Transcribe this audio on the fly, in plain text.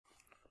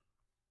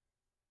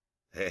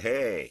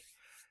Hey,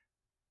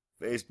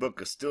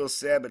 Facebook is still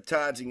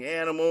sabotaging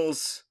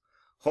animals,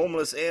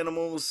 homeless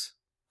animals.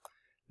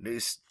 They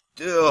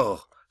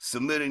still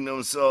submitting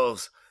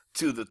themselves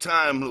to the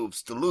time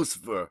loops, to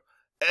Lucifer,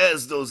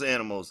 as those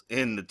animals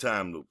in the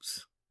time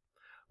loops.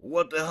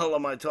 What the hell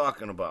am I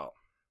talking about?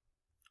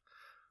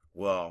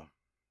 Well,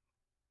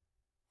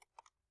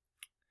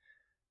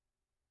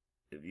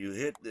 if you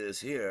hit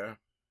this here,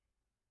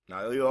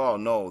 now you all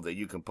know that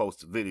you can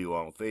post a video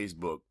on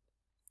Facebook,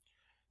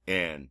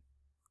 and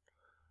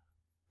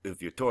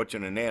if you're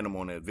torturing an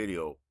animal in that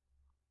video,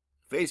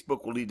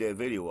 Facebook will leave that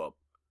video up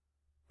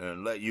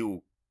and let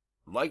you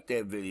like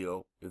that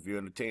video if you're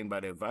entertained by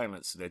that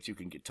violence, so that you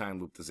can get time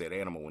looped as that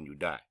animal when you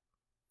die.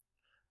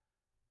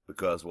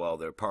 Because while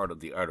they're part of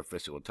the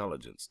artificial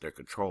intelligence, they're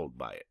controlled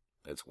by it.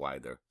 That's why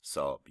they're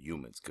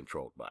subhumans,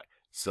 controlled by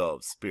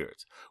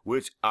sub-spirits,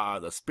 which are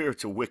the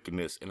spiritual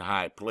wickedness in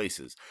high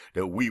places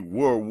that we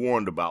were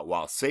warned about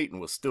while Satan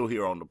was still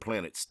here on the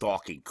planet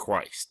stalking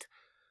Christ.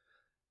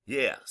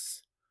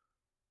 Yes.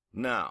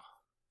 Now,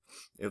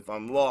 if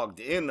I'm logged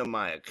into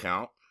my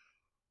account,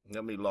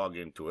 let me log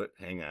into it.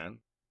 Hang on.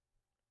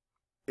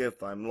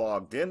 If I'm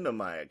logged into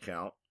my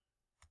account,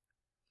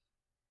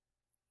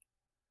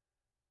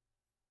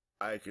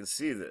 I can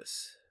see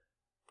this.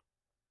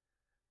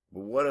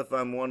 But what if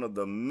I'm one of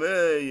the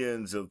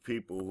millions of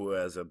people who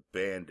has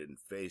abandoned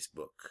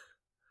Facebook?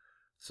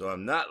 So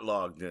I'm not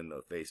logged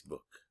into Facebook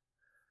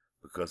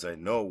because I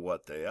know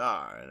what they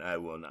are and I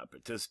will not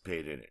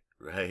participate in it,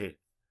 right?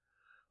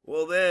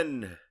 Well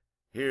then,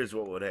 here's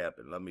what would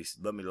happen. Let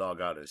me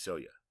log out and show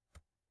you.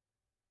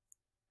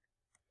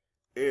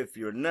 If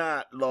you're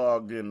not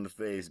logged into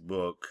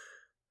Facebook,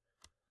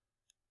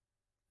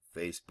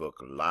 Facebook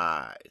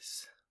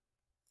lies.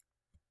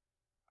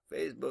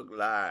 Facebook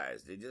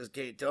lies. They just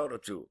can't tell the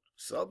truth.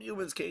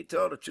 Subhumans can't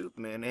tell the truth,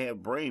 man. They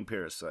have brain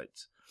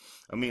parasites.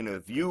 I mean,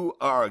 if you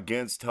are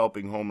against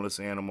helping homeless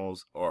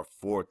animals or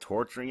for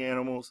torturing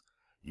animals,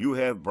 you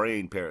have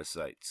brain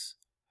parasites.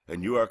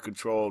 And you are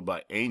controlled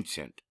by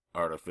ancient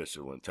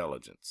artificial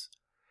intelligence.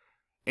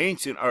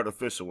 Ancient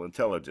artificial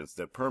intelligence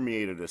that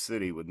permeated a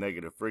city with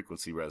negative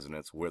frequency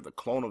resonance, where the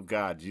clone of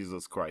God,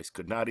 Jesus Christ,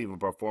 could not even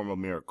perform a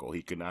miracle.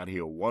 He could not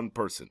heal one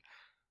person.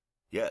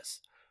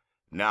 Yes,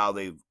 now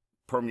they've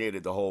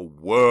permeated the whole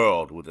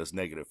world with this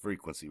negative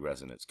frequency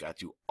resonance,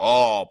 got you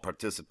all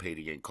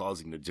participating and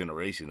causing the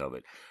generation of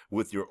it,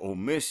 with your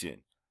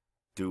omission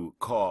to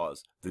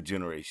cause the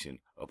generation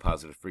of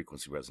positive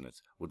frequency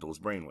resonance with those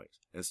brainwaves.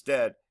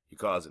 Instead, you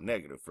cause a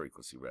negative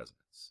frequency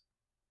resonance.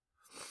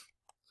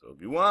 So if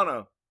you want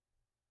to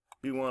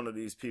be one of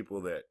these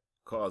people that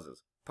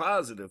causes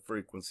positive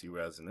frequency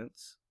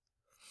resonance,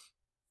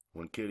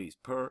 when kitties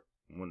purr,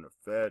 when they're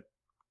fed,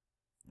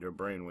 your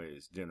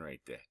brainwaves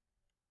generate that.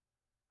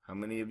 How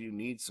many of you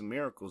need some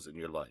miracles in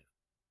your life?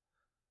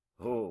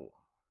 Oh,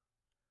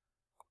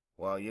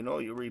 well, you know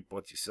you reap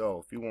what you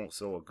sow. If you won't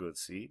sow a good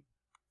seed.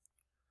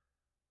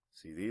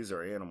 See, these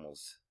are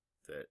animals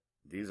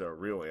these are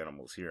real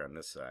animals here on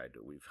this side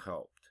that we've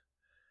helped.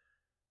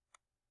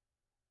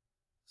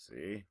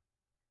 See?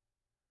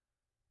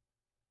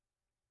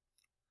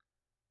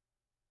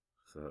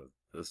 So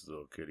this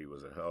little kitty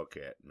was a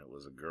hellcat, and it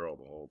was a girl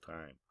the whole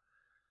time.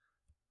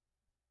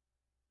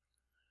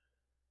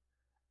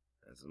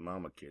 That's the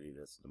mama kitty.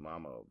 That's the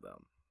mama of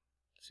them.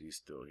 She's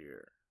still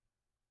here.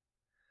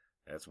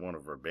 That's one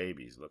of her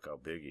babies. Look how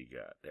big he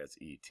got. That's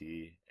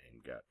E.T.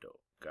 and Gato.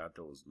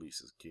 Gato is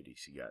Lisa's kitty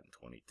she got in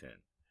 2010.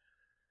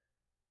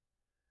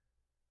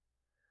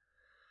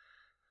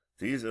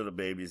 These are the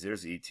babies.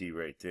 There's E.T.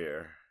 right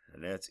there.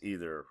 And that's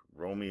either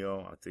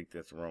Romeo. I think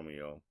that's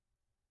Romeo.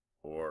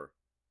 Or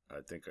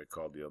I think I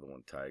called the other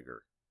one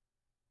Tiger.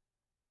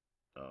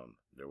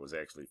 There was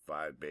actually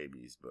 5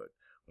 babies, but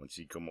when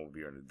she come over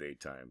here in the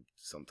daytime,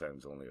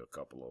 sometimes only a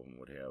couple of them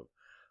would have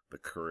the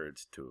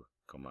courage to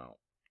come out.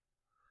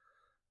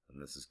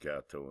 And this is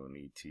Gato and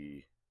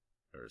E.T.,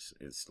 or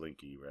is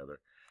Slinky rather,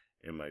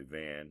 in my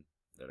van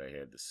that I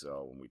had to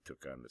sell when we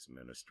took on this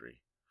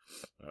ministry.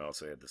 I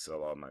also had to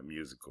sell all my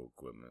musical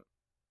equipment,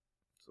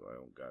 so I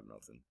don't got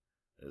nothing.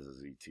 This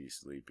is E.T.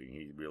 sleeping.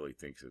 He really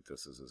thinks that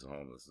this is his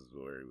home. This is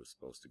where he was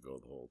supposed to go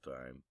the whole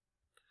time.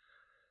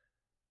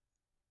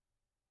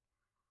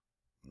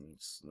 And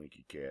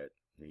Slinky Cat,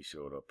 he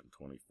showed up in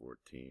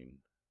 2014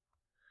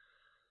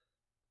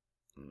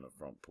 on the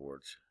front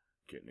porch,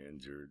 getting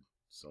injured.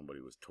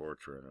 Somebody was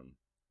torturing him.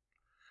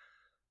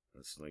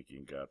 And Slinky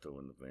and Gato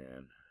in the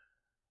van.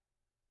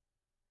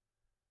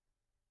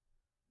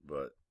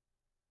 But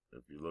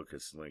if you look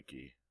at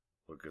Slinky,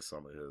 look at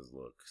some of his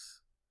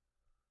looks.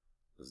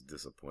 His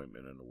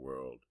disappointment in the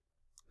world.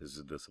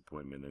 His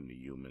disappointment in the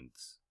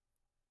humans.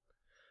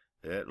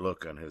 That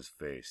look on his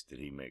face that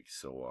he makes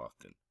so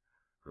often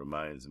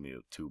reminds me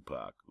of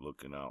Tupac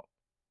looking out.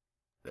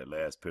 That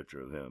last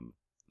picture of him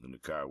in the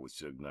car with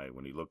Suge Knight,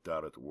 when he looked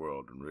out at the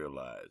world and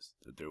realized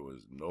that there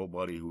was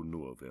nobody who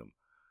knew of him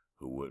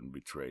who wouldn't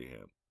betray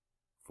him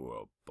for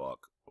a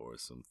buck or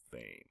some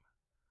fame.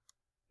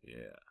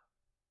 Yeah.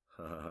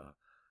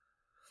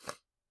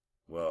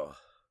 Well,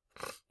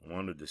 one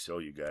wanted to show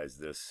you guys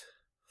this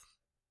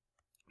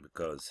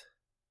because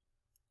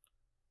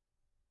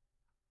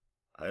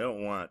I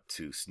don't want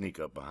to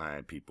sneak up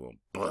behind people and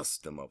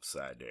bust them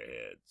upside their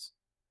heads.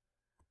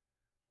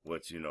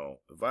 Which, you know,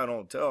 if I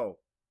don't tell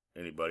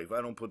anybody, if I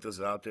don't put this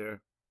out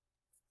there,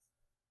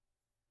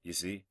 you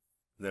see,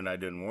 then I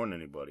didn't warn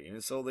anybody.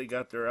 And so they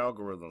got their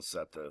algorithm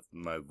set to, if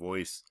my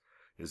voice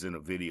is in a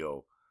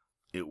video,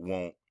 it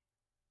won't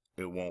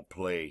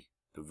play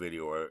the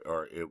video,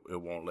 or it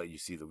won't let you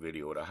see the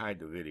video, or to hide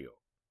the video.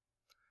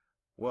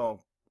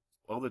 Well,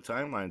 all the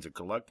timelines are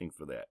collecting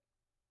for that.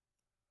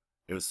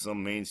 If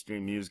some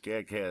mainstream music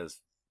act has,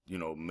 you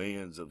know,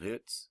 millions of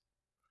hits,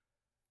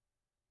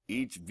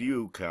 each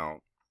view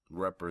count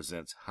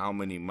represents how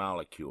many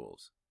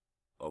molecules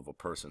of a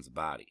person's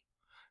body.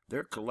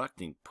 They're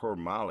collecting per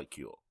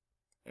molecule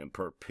and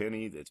per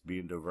penny that's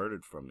being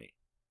diverted from me.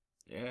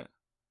 Yeah.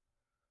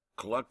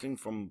 Collecting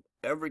from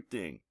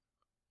everything,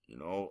 you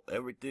know,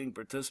 everything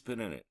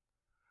participant in it.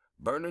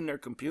 Burning their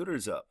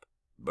computers up,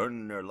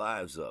 burning their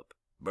lives up,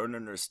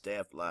 burning their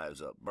staff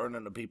lives up,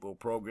 burning the people who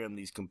program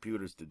these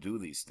computers to do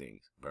these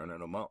things, burning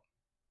them up.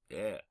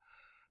 Yeah.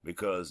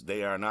 Because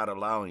they are not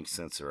allowing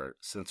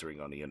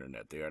censoring on the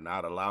internet. They are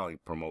not allowing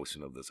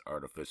promotion of this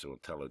artificial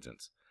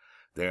intelligence.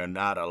 They are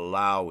not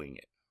allowing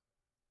it.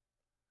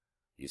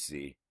 You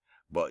see?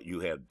 But you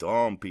have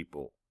dumb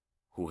people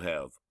who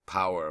have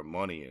power and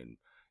money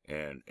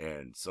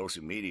and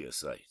social media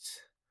sites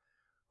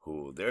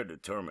who they're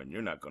determined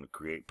you're not going to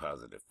create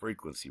positive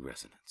frequency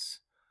resonance.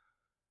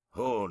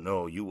 Oh,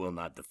 no, you will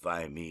not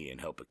defy me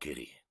and help a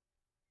kitty.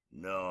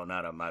 No,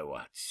 not on my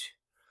watch.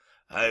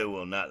 I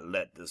will not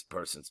let this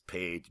person's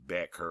page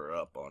back her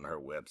up on her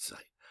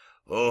website.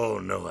 Oh,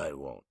 no, I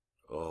won't.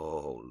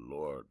 Oh,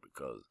 Lord,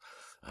 because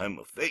I'm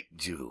a fake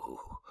Jew.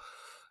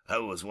 I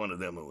was one of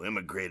them who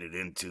immigrated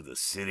into the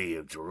city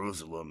of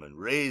Jerusalem and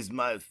raised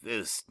my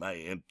fist, my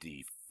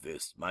empty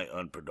fist, my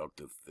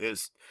unproductive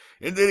fist,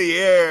 into the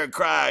air and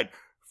cried,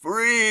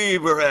 "Free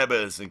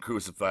Barabbas and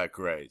crucify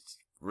Christ.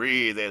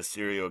 Free that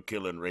serial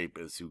killing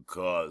rapist who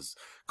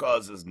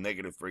causes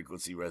negative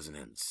frequency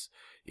resonance.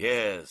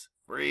 Yes,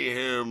 free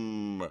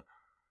him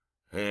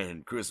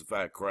and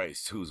crucify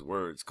Christ, whose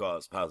words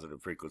cause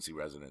positive frequency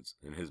resonance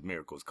and his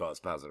miracles cause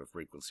positive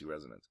frequency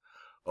resonance."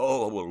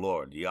 Oh, well,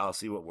 Lord, do y'all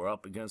see what we're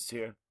up against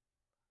here?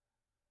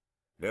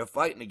 They're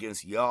fighting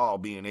against y'all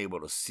being able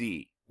to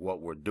see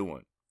what we're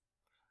doing.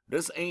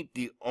 This ain't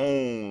the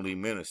only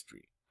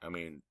ministry. I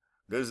mean,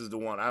 this is the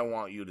one I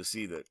want you to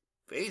see, that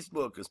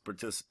Facebook is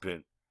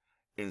participant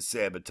in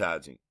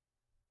sabotaging.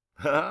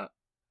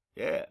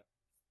 Yeah.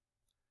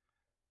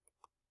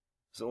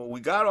 So we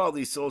got all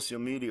these social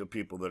media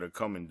people that are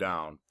coming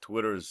down.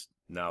 Twitter's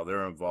now,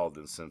 they're involved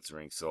in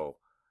censoring. So,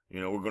 you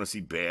know, we're going to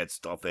see bad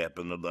stuff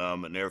happen to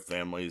them and their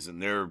families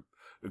and their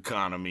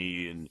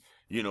economy and,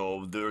 you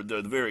know,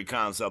 the very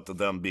concept of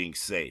them being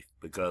safe.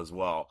 Because,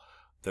 well,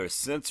 they're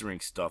censoring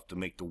stuff to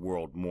make the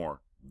world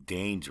more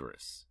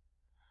dangerous.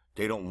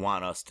 They don't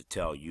want us to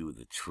tell you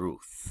the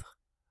truth.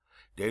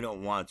 They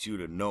don't want you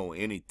to know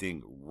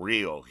anything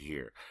real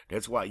here.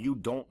 That's why you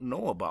don't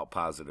know about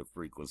positive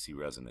frequency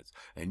resonance.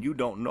 And you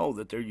don't know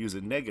that they're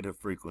using negative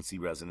frequency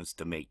resonance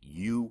to make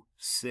you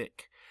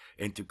sick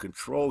and to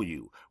control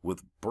you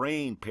with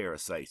brain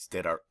parasites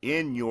that are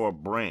in your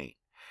brain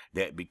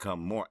that become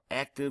more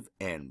active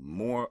and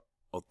more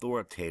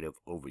authoritative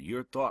over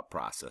your thought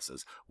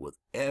processes with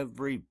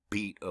every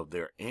beat of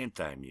their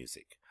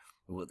anti-music,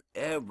 with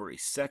every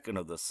second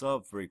of the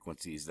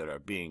sub-frequencies that are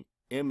being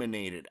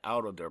emanated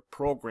out of their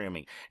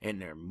programming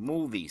and their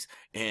movies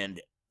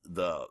and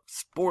the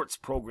sports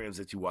programs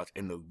that you watch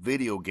and the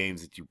video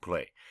games that you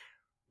play.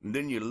 And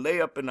then you lay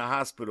up in the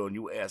hospital and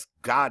you ask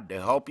God to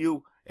help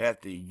you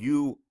after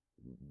you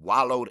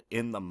wallowed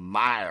in the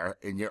mire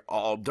and you're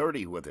all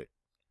dirty with it.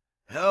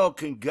 How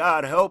can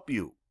God help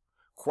you?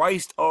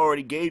 Christ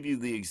already gave you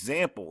the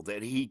example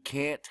that he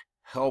can't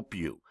help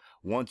you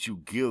once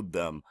you give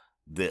them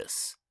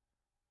this.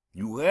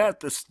 You have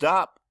to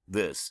stop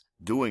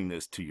doing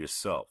this to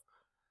yourself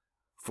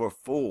for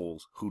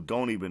fools who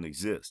don't even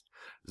exist.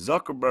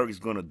 Zuckerberg is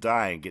going to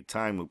die and get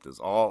time looped as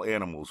all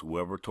animals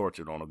whoever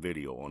tortured on a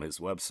video on his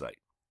website.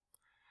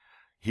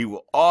 He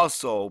will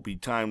also be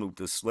time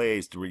looped as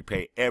slaves to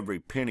repay every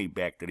penny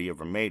back that he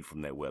ever made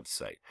from that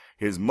website.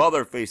 His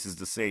mother faces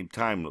the same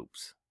time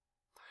loops.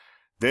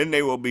 Then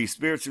they will be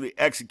spiritually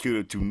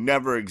executed to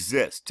never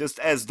exist, just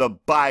as the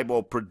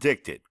Bible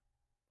predicted.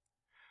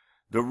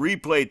 The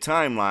replay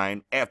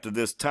timeline after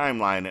this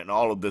timeline and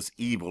all of this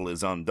evil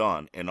is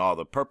undone and all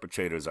the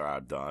perpetrators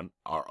are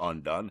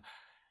undone.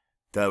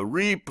 The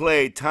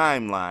replay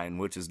timeline,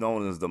 which is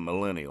known as the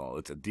millennial,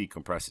 it's a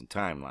decompression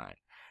timeline.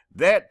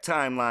 That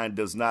timeline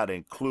does not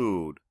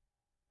include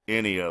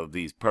any of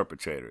these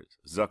perpetrators.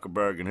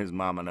 Zuckerberg and his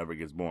mama never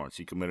gets born.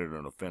 She committed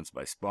an offense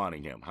by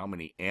spawning him. How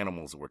many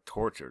animals were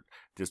tortured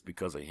just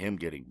because of him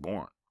getting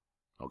born?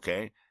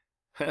 Okay?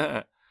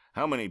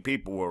 How many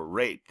people were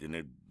raped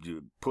and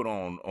put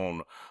on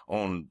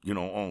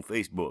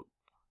Facebook?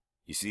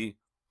 You see?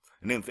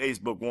 And then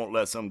Facebook won't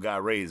let some guy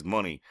raise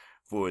money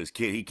for his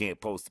kid. He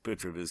can't post a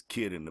picture of his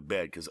kid in the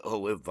bed because,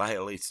 oh, it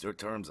violates their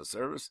terms of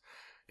service.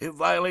 It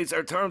violates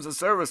our terms of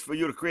service for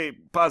you to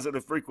create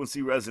positive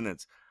frequency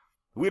resonance.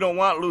 We don't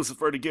want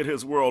Lucifer to get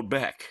his world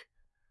back.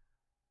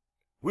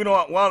 We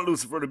don't want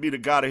Lucifer to be the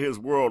God of his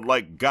world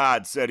like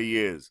God said he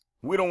is.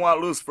 We don't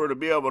want Lucifer to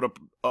be able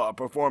to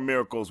perform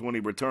miracles when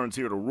he returns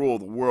here to rule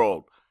the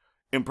world,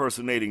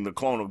 impersonating the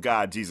clone of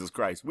God, Jesus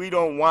Christ. We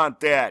don't want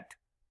that.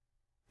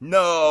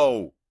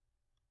 No.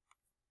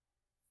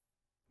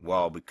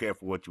 Well, be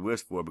careful what you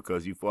wish for,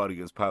 because you fought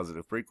against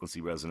positive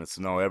frequency resonance.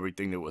 So now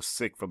everything that was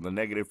sick from the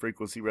negative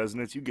frequency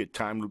resonance, you get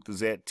time looped as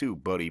that too,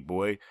 buddy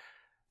boy.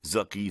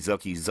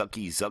 Zuckerberg.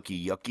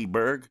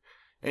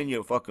 And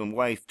your fucking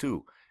wife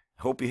too.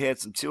 Hope you had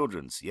some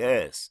childrens.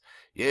 Yes.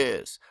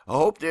 Yes. I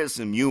hope there's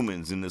some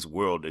humans in this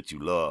world that you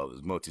love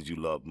as much as you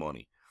love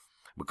money.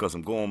 Because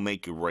I'm going to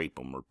make you rape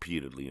them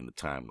repeatedly in the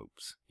time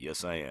loops.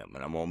 Yes, I am.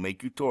 And I'm going to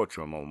make you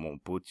torture them. I'm going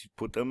to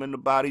put them in the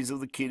bodies of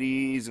the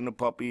kitties and the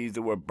puppies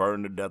that were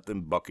burned to death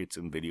in buckets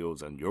and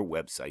videos on your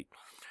website.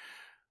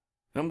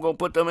 I'm going to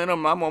put them in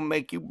them. I'm going to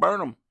make you burn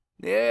them.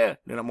 Yeah.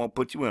 Then I'm going to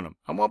put you in them.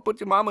 I'm going to put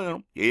your mama in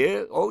them.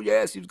 Yeah. Oh,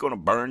 yes. He's going to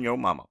burn your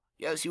mama.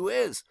 Yes, you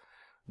is.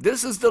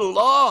 This is the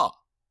law.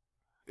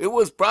 It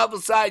was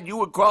prophesied you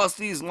would cross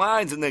these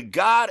lines and that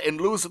God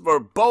and Lucifer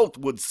both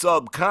would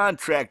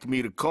subcontract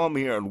me to come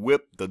here and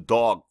whip the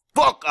dog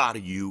fuck out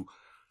of you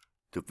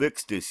to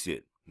fix this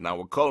shit. Now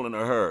we're calling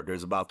a herd.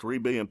 There's about 3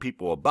 billion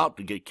people about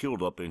to get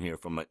killed up in here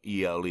from an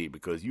ELE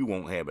because you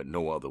won't have it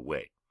no other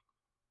way.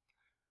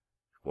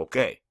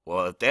 Okay,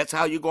 well, if that's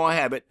how you're going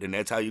to have it, then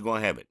that's how you're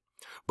going to have it.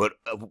 But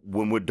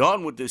when we're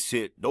done with this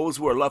shit, those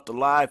who are left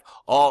alive,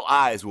 all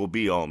eyes will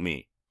be on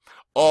me.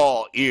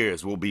 All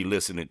ears will be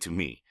listening to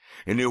me.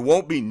 And there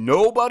won't be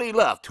nobody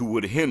left who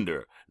would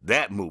hinder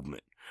that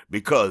movement,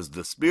 because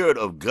the spirit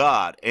of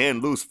God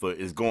and Lucifer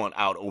is going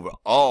out over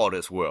all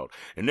this world,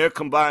 and their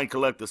combined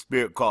collective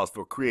spirit calls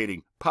for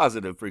creating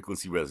positive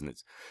frequency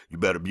resonance. You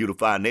better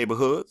beautify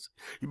neighborhoods.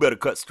 You better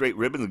cut straight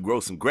ribbons and grow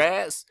some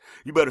grass.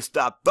 You better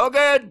stop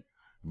thugging.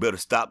 You better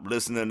stop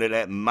listening to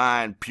that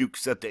mind puke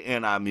set the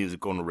NI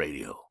music on the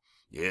radio.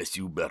 Yes,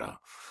 you better.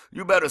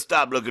 You better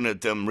stop looking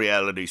at them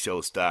reality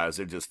show stars.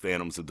 They're just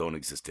phantoms that don't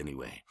exist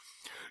anyway.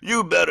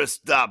 You better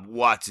stop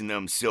watching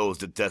them shows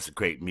that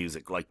desecrate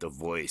music like The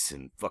Voice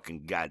and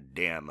fucking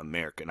goddamn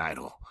American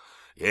Idol.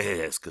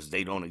 Yes, because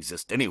they don't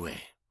exist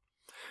anyway.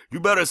 You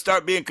better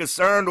start being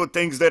concerned with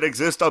things that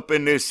exist up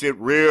in this shit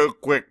real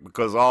quick,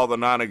 because all the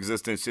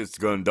non-existent shit's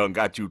done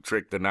got you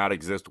tricked to not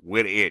exist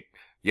with it.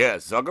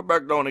 Yes,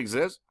 Zuckerberg don't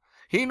exist.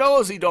 He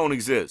knows he don't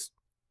exist.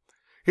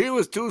 He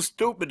was too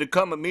stupid to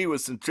come at me with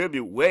some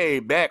tribute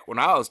way back when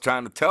I was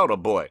trying to tell the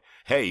boy,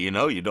 hey, you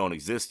know you don't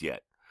exist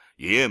yet.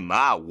 You're in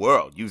my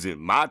world,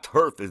 using my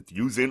turf is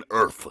using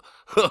earth.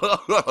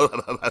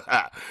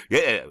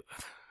 Yeah.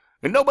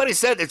 And nobody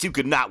said that you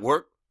could not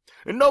work.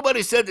 And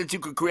nobody said that you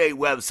could create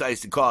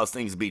websites to cause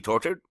things to be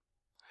tortured.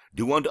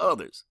 Do unto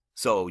others.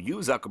 So you,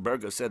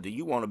 Zuckerberg, have said that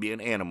you want to be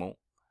an animal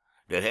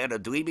that had a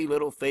dweeby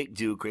little fake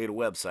Jew create a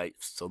website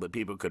so that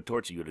people could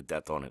torture you to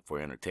death on it for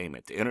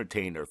entertainment, to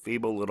entertain their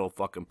feeble little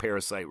fucking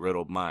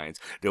parasite-riddled minds.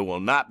 They will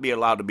not be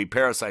allowed to be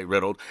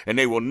parasite-riddled, and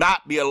they will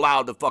not be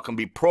allowed to fucking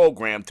be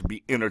programmed to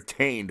be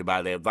entertained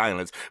by their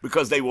violence,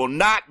 because they will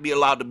not be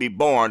allowed to be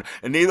born,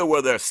 and neither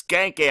will their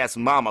skank-ass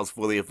mamas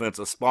for the offense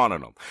of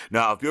spawning them.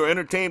 Now, if you're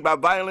entertained by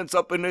violence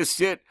up in this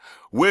shit,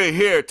 we're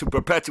here to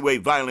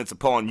perpetuate violence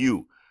upon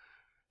you.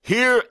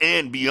 Here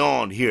and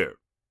beyond here.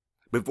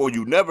 Before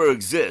you never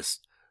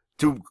exist,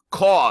 to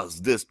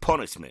cause this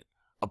punishment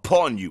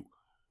upon you.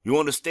 You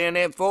understand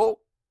that, fool?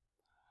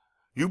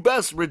 You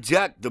best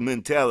reject the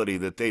mentality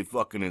that they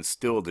fucking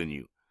instilled in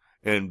you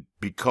and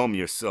become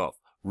yourself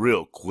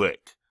real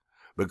quick.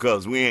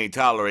 Because we ain't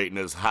tolerating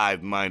this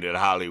hive-minded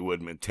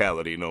Hollywood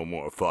mentality no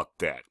more. Fuck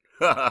that.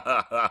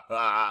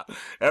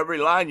 Every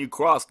line you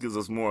cross gives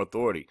us more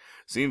authority.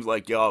 Seems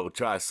like y'all will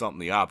try something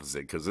the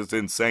opposite, because it's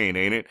insane,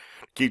 ain't it?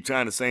 Keep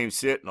trying the same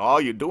shit, and all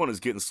you're doing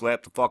is getting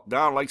slapped the fuck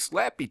down like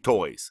slappy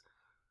toys.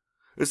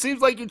 It seems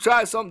like you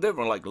try something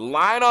different, like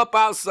line up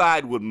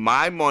outside with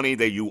my money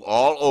that you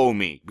all owe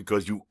me,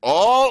 because you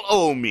all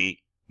owe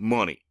me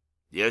money.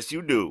 Yes,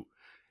 you do.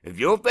 If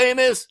you're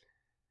famous,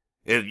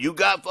 if you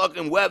got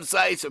fucking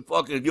websites, or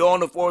fucking, if you're on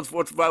the Forbes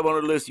Fortune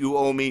 500 list, you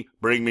owe me,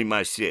 bring me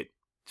my shit.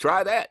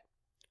 Try that.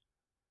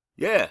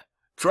 Yeah,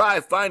 try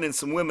finding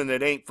some women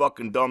that ain't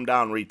fucking dumbed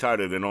down and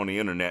retarded and on the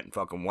internet and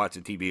fucking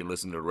watching TV and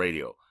listening to the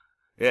radio.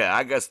 Yeah,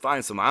 I guess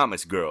find some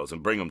Amish girls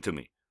and bring them to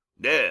me.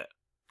 Yeah,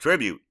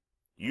 tribute.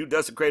 You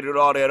desecrated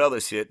all that other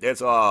shit.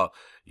 That's all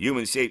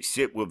human-shaped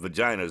shit with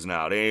vaginas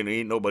now.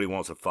 Ain't nobody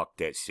wants to fuck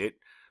that shit.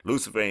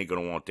 Lucifer ain't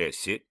gonna want that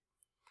shit.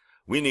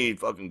 We need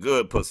fucking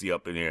good pussy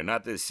up in here,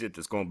 not this shit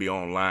that's gonna be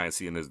online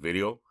seeing this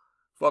video.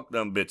 Fuck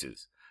them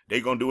bitches.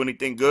 They gonna do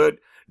anything good?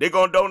 They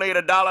gonna donate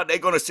 $1? They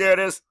gonna share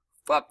this?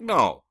 Fuck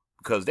no,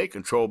 because they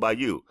controlled by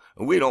you.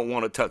 And we don't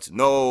want to touch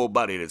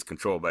nobody that's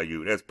controlled by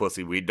you. That's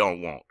pussy we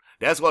don't want.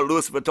 That's what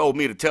Lucifer told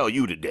me to tell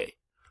you today.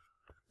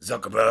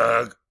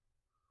 Zuckerberg.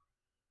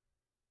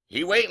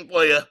 He waiting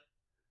for you.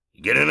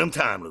 You get in them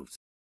time loops.